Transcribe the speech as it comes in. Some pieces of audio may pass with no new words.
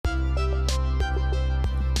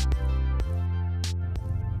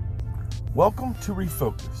Welcome to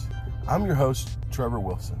Refocus. I'm your host, Trevor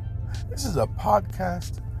Wilson. This is a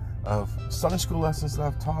podcast of Sunday school lessons that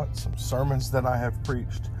I've taught, some sermons that I have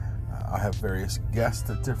preached. I have various guests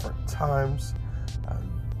at different times.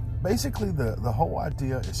 Basically, the whole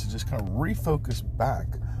idea is to just kind of refocus back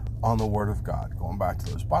on the Word of God, going back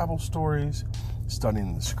to those Bible stories,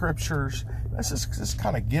 studying the Scriptures. Let's just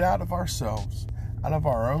kind of get out of ourselves, out of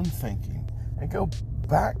our own thinking, and go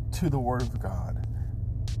back to the Word of God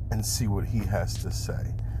and see what He has to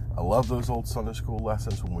say. I love those old Sunday school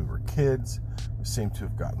lessons when we were kids. We seem to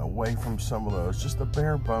have gotten away from some of those, just the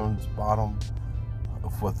bare bones bottom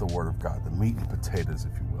of what the Word of God, the meat and potatoes,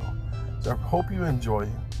 if you will. So I hope you enjoy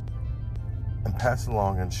and pass it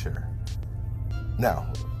along and share.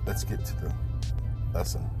 Now, let's get to the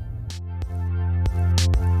lesson.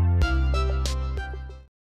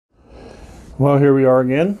 Well, here we are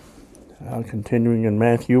again, continuing in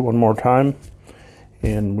Matthew one more time,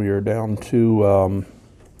 and we are down to,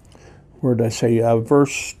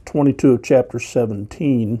 verse 22 of chapter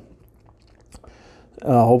 17.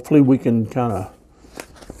 Hopefully we can kind of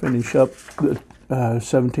finish up the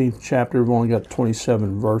 17th chapter. We've only got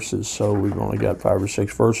 27 verses, so we've only got 5 or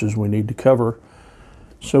 6 verses we need to cover.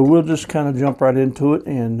 So we'll just kind of jump right into it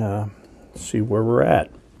and see where we're at.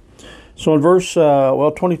 So in verse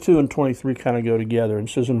 22 and 23 kind of go together. And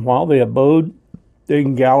it says, "And while they abode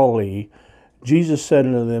in Galilee, Jesus said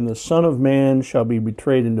unto them, The Son of Man shall be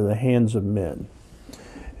betrayed into the hands of men.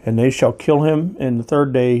 And they shall kill him, and the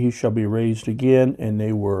third day he shall be raised again. And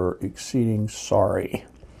they were exceeding sorry."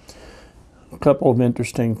 A couple of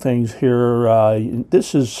interesting things here.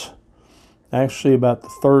 This is actually about the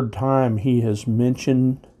third time he has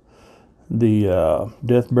mentioned the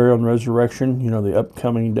death, burial, and resurrection. The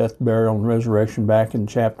upcoming death, burial, and resurrection back in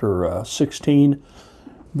chapter 16,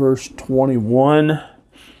 verse 21.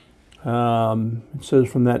 It says,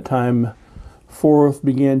 "From that time forth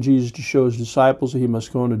began Jesus to show his disciples that he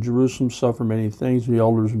must go into Jerusalem, suffer many things, the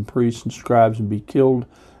elders and priests and scribes, and be killed,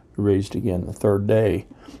 be raised again the third day."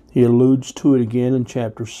 He alludes to it again in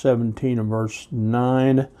chapter 17 and verse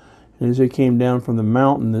 9. "And as they came down from the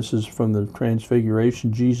mountain," this is from the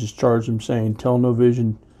Transfiguration, "Jesus charged them, saying, Tell the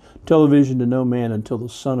vision to no man until the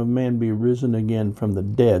Son of Man be risen again from the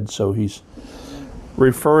dead." So he's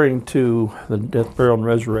referring to the death, burial, and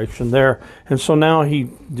resurrection there. And so now he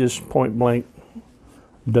just point blank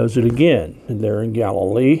does it again. And they're in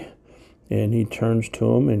Galilee, and he turns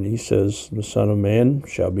to them and he says, "The Son of Man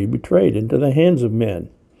shall be betrayed into the hands of men,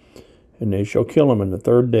 and they shall kill him, and the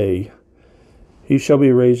third day he shall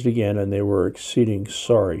be raised again." And they were exceeding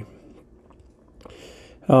sorry.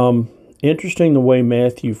 Interesting the way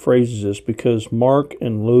Matthew phrases this, because Mark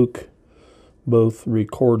and Luke both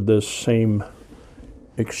record this same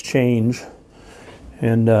exchange.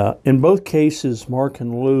 And in both cases, Mark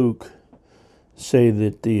and Luke say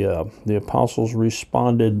that the apostles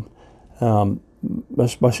responded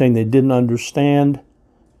by saying they didn't understand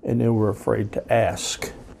and they were afraid to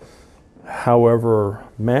ask. However,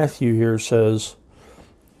 Matthew here says,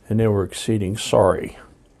 and they were exceeding sorry.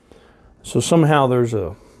 So somehow there's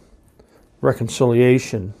a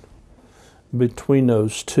reconciliation between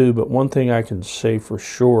those two. But one thing I can say for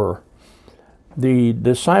sure, the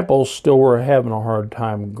disciples still were having a hard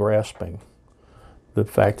time grasping the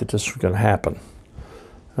fact that this was going to happen.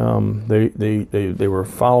 They were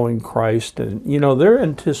following Christ, and their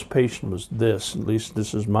anticipation was this. At least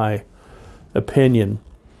this is my opinion.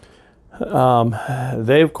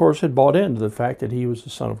 They, of course, had bought into the fact that he was the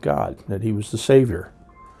Son of God, that he was the Savior,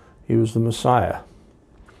 he was the Messiah.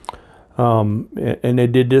 And they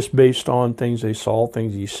did this based on things they saw,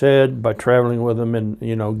 things he said, by traveling with him and,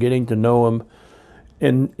 getting to know him.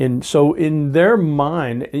 And so in their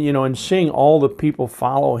mind, and seeing all the people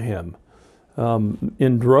follow him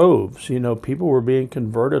in droves, people were being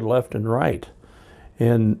converted left and right.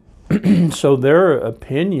 And so their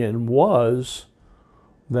opinion was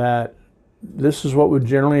that this is what would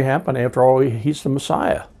generally happen. After all, he's the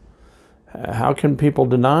Messiah. How can people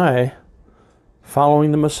deny following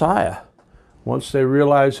the Messiah? Once they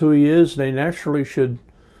realize who he is, they naturally should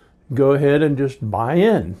go ahead and just buy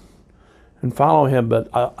in and follow him. But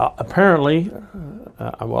apparently,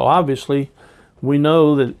 obviously, we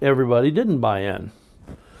know that everybody didn't buy in.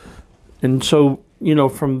 And so,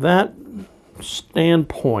 from that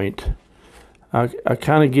standpoint, I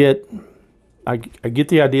kind of get, I get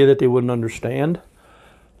the idea that they wouldn't understand.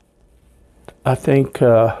 I think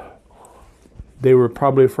they were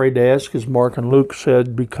probably afraid to ask, as Mark and Luke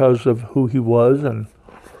said, because of who he was, and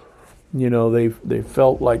they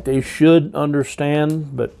felt like they should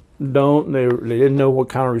understand, but they didn't know what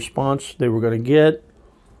kind of response they were going to get.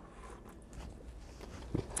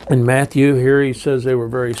 In Matthew here, he says they were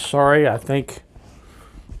very sorry. I think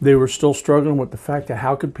they were still struggling with the fact that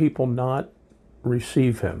how could people not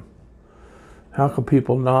receive him? How could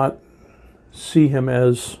people not see him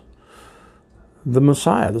as the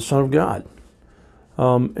Messiah, the Son of God?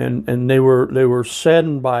 And they were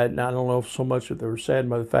saddened by it. And I don't know so much that they were saddened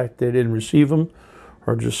by the fact that they didn't receive him,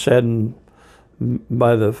 or just saddened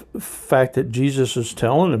by the fact that Jesus is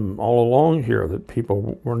telling them all along here that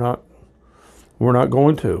people were not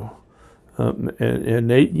going to. And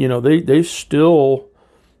they still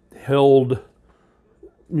held,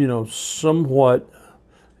 somewhat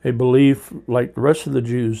a belief like the rest of the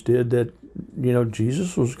Jews did that,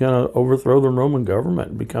 Jesus was going to overthrow the Roman government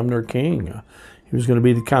and become their king. He was going to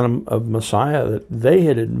be the kind of Messiah that they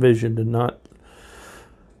had envisioned, and not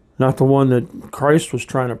the one that Christ was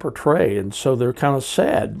trying to portray. And so they're kind of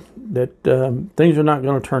sad that things are not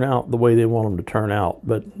going to turn out the way they want them to turn out.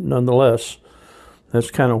 But nonetheless,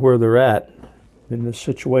 that's kind of where they're at in this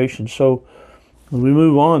situation. So when we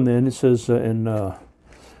move on then, it says in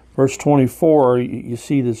verse 24, you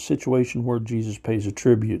see this situation where Jesus pays a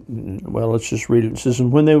tribute. Well, let's just read it. It says,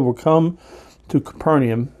 "And when they were come to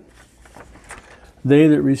Capernaum, they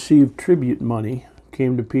that received tribute money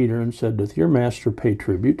came to Peter and said, Doth your master pay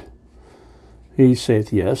tribute? He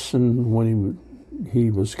saith, Yes. And when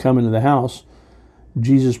he was coming to the house,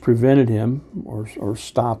 Jesus prevented him, or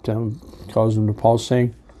stopped him, caused him to pause,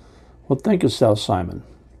 saying, What thinkest thou, Simon?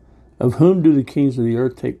 Of whom do the kings of the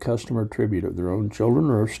earth take custom or tribute, of their own children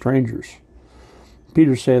or of strangers?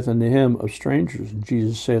 Peter saith unto him, Of strangers. And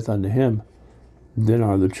Jesus saith unto him, Then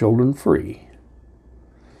are the children free.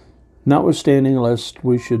 Notwithstanding, lest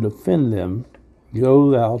we should offend them, go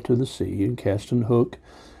thou to the sea, and cast an hook,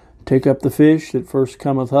 take up the fish that first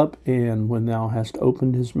cometh up, and when thou hast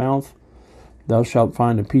opened his mouth, thou shalt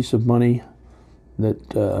find a piece of money,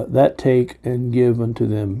 that take and give unto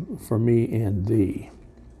them for me and thee."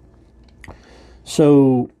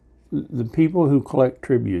 So the people who collect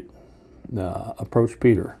tribute approach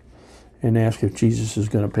Peter and ask if Jesus is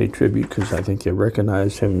going to pay tribute, because I think they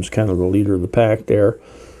recognize him as kind of the leader of the pack there.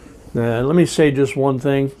 Let me say just one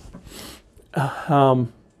thing. One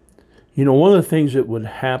of the things that would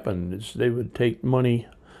happen is they would take money,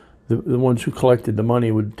 the ones who collected the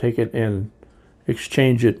money would take it and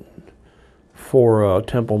exchange it for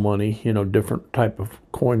temple money, different type of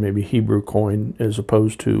coin, maybe Hebrew coin as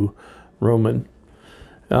opposed to Roman.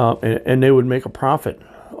 And they would make a profit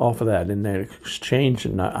off of that in that exchange.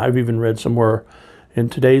 And I've even read somewhere in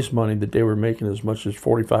today's money that they were making as much as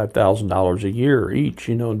 $45,000 a year each,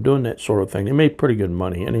 doing that sort of thing. They made pretty good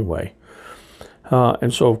money anyway.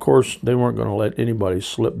 And so, of course, they weren't going to let anybody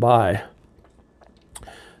slip by.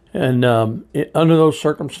 And under those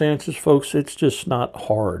circumstances, folks, it's just not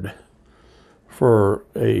hard for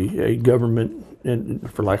a government, and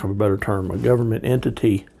for lack of a better term, a government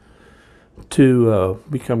entity to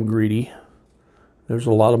become greedy. There's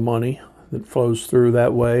a lot of money that flows through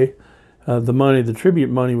that way. The tribute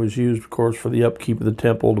money was used, of course, for the upkeep of the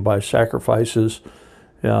temple, to buy sacrifices,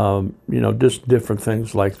 just different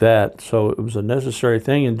things like that. So it was a necessary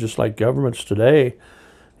thing, and just like governments today,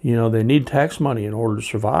 they need tax money in order to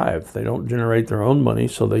survive. They don't generate their own money,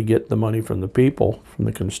 so they get the money from the people, from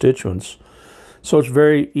the constituents. So it's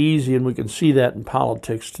very easy, and we can see that in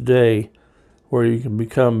politics today, where you can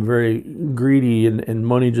become very greedy, and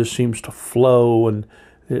money just seems to flow, and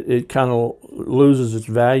it kind of loses its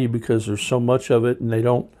value because there's so much of it, and they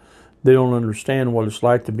don't understand what it's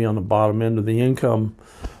like to be on the bottom end of the income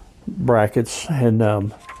brackets.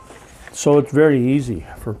 And so it's very easy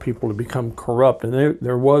for people to become corrupt, and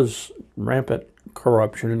there was rampant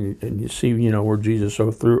corruption, and you see, where Jesus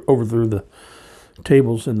overthrew the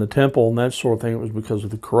tables in the temple and that sort of thing. It was because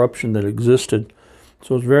of the corruption that existed.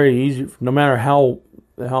 So it's very easy, no matter how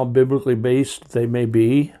biblically based they may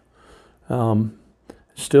be,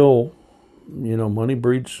 still, money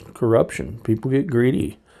breeds corruption. People get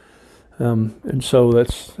greedy. And so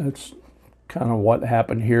that's kind of what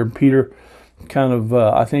happened here. Peter kind of,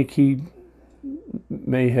 I think he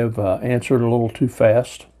may have answered a little too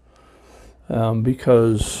fast,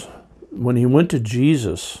 because when he went to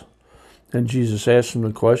Jesus, and Jesus asked him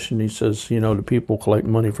the question, he says, do people collect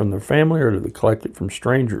money from their family, or do they collect it from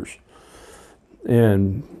strangers?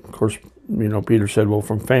 And, of course, Peter said, well,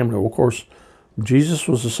 from family. Well, of course, Jesus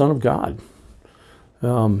was the Son of God.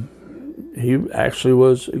 He actually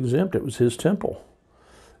was exempt. It was his temple.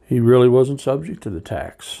 He really wasn't subject to the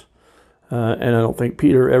tax. And I don't think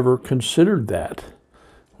Peter ever considered that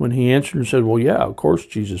when he answered and said, well, yeah, of course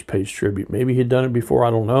Jesus pays tribute. Maybe he'd done it before.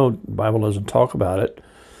 I don't know. The Bible doesn't talk about it.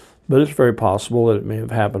 But it's very possible that it may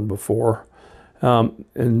have happened before.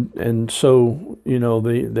 And so,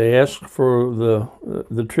 they ask for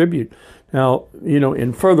the tribute. Now,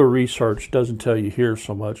 in further research, doesn't tell you here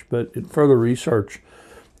so much, but in further research,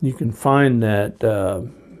 you can find that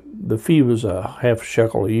the fee was a half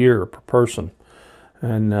shekel a year per person.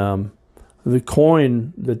 And the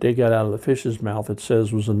coin that they got out of the fish's mouth, it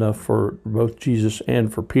says, was enough for both Jesus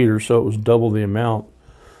and for Peter, so it was double the amount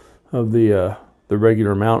of the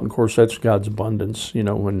regular amount. And of course, that's God's abundance.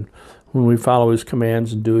 When we follow His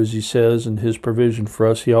commands and do as He says, and His provision for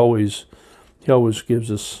us, He always gives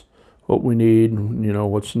us what we need,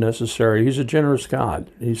 what's necessary. He's a generous God.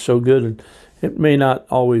 He's so good. And it may not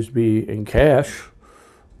always be in cash,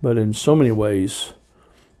 but in so many ways,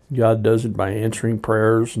 God does it by answering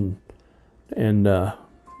prayers and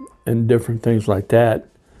different things like that.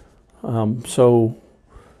 So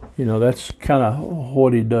that's kind of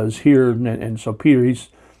what He does here. And so Peter, He's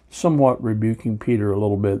somewhat rebuking Peter a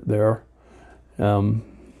little bit there. So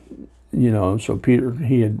Peter,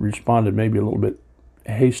 he had responded maybe a little bit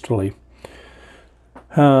hastily.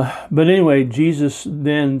 But anyway, Jesus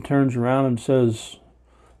then turns around and says,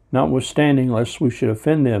 notwithstanding, lest we should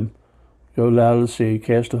offend them, go down to the sea,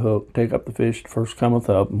 cast a hook, take up the fish that first cometh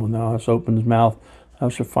up, and when thou hast opened his mouth, thou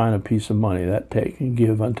shalt find a piece of money. That take and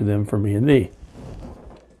give unto them for me and thee.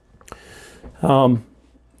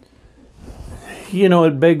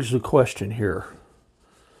 It begs the question here.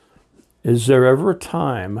 Is there ever a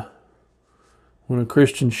time when a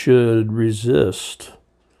Christian should resist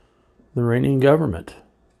the reigning government?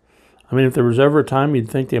 I mean, if there was ever a time you'd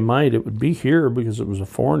think they might, it would be here, because it was a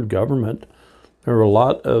foreign government. There were a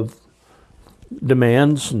lot of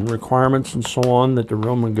demands and requirements and so on that the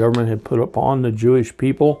Roman government had put upon the Jewish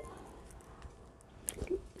people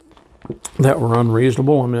that were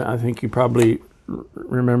unreasonable. I mean, I think you probably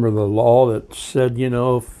remember the law that said,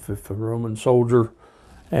 if a Roman soldier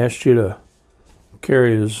asked you to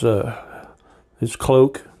carry his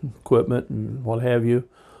cloak, equipment, and what have you,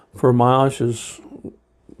 for a mile, just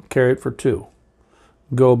carry it for 2.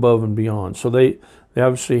 Go above and beyond. So they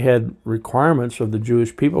obviously had requirements of the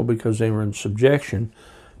Jewish people because they were in subjection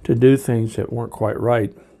to do things that weren't quite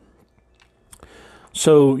right.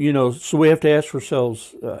 So, so we have to ask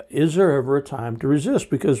ourselves, is there ever a time to resist?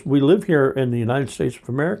 Because we live here in the United States of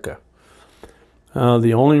America.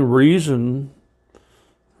 The only reason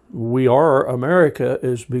we are America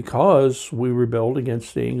is because we rebelled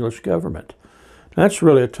against the English government. That's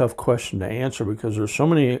really a tough question to answer, because there's so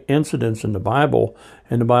many incidents in the Bible,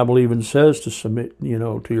 and the Bible even says to submit,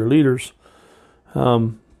 to your leaders,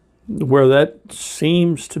 where that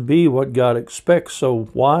seems to be what God expects. So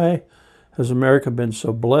why has America been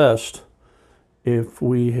so blessed if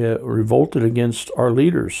we have revolted against our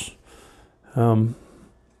leaders? I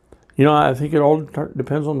think it all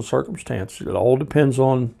depends on the circumstance. It all depends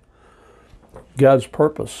on God's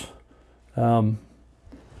purpose.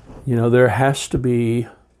 There has to be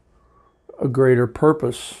a greater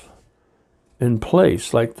purpose in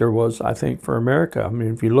place, like there was, I think, for America. I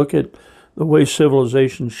mean, if you look at the way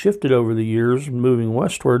civilization shifted over the years, moving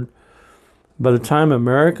westward, by the time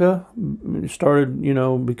America started,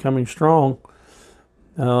 becoming strong,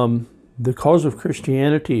 the cause of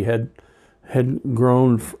Christianity had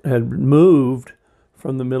moved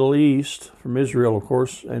from the Middle East, from Israel, of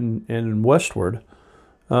course, and westward,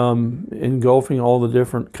 engulfing all the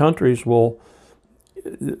different countries. Well,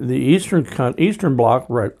 the Eastern Bloc,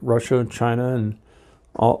 Russia, China, and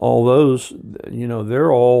all those,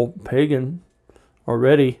 they're all pagan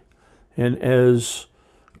already. And as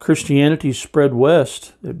Christianity spread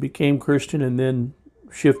west, it became Christian and then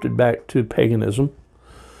shifted back to paganism.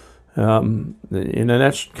 And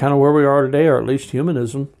that's kind of where we are today, or at least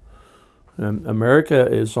humanism. America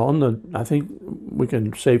is I think we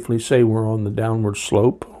can safely say we're on the downward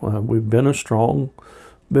slope. We've been a strong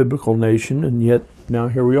biblical nation, and yet now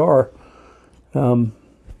here we are,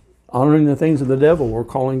 honoring the things of the devil. We're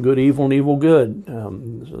calling good evil and evil good.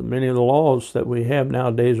 Many of the laws that we have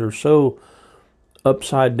nowadays are so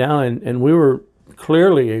upside down, and we were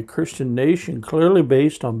clearly a Christian nation, clearly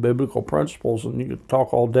based on biblical principles, and you could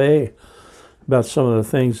talk all day about some of the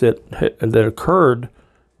things that occurred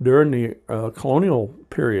during the colonial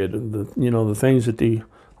period, and the things that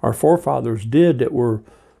our forefathers did that were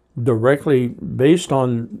directly based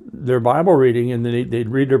on their Bible reading. And then they'd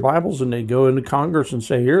read their Bibles and they'd go into Congress and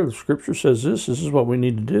say, here, the Scripture says this is what we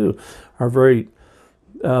need to do. Our very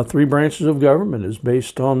 3 branches of government is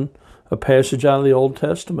based on a passage out of the Old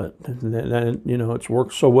Testament. And it's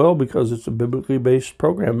worked so well because it's a biblically based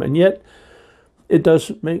program. And yet, it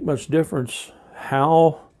doesn't make much difference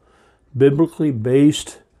how biblically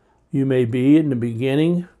based you may be in the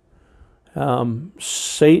beginning.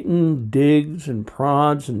 Satan digs and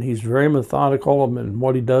prods, and he's very methodical in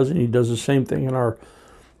what he does, and he does the same thing in our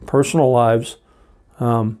personal lives.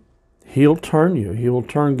 He'll turn you. He will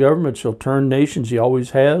turn governments. He'll turn nations. He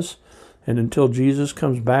always has. And until Jesus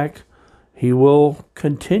comes back, he will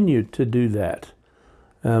continue to do that.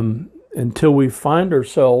 Until we find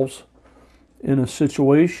ourselves in a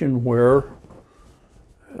situation where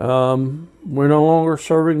we're no longer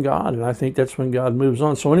serving God. And I think that's when God moves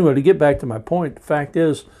on. So anyway, to get back to my point, the fact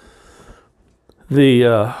is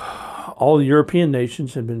all the European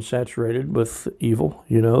nations had been saturated with evil.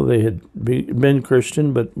 You know, they had been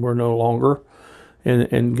Christian, but were no longer.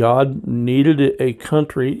 And God needed a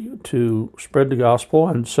country to spread the gospel.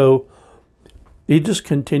 And so he just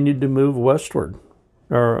continued to move westward.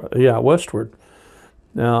 Westward.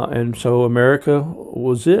 And so America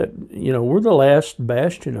was it. You know, we're the last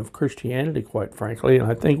bastion of Christianity, quite frankly, and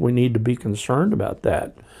I think we need to be concerned about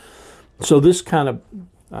that. So this kind of,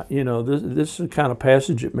 this is the kind of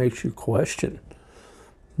passage that makes you question,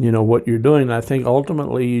 what you're doing. And I think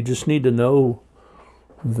ultimately you just need to know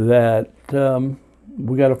that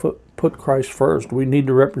we got to put Christ first. We need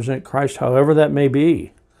to represent Christ, however that may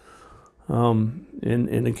be.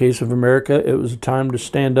 In the case of America, it was a time to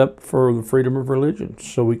stand up for the freedom of religion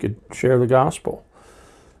so we could share the gospel.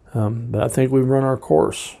 But I think we've run our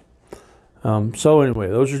course. So anyway,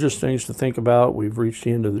 those are just things to think about. We've reached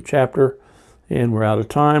the end of the chapter, and we're out of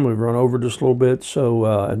time. We've run over just a little bit. So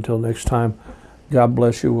until next time, God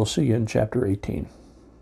bless you. We'll see you in chapter 18.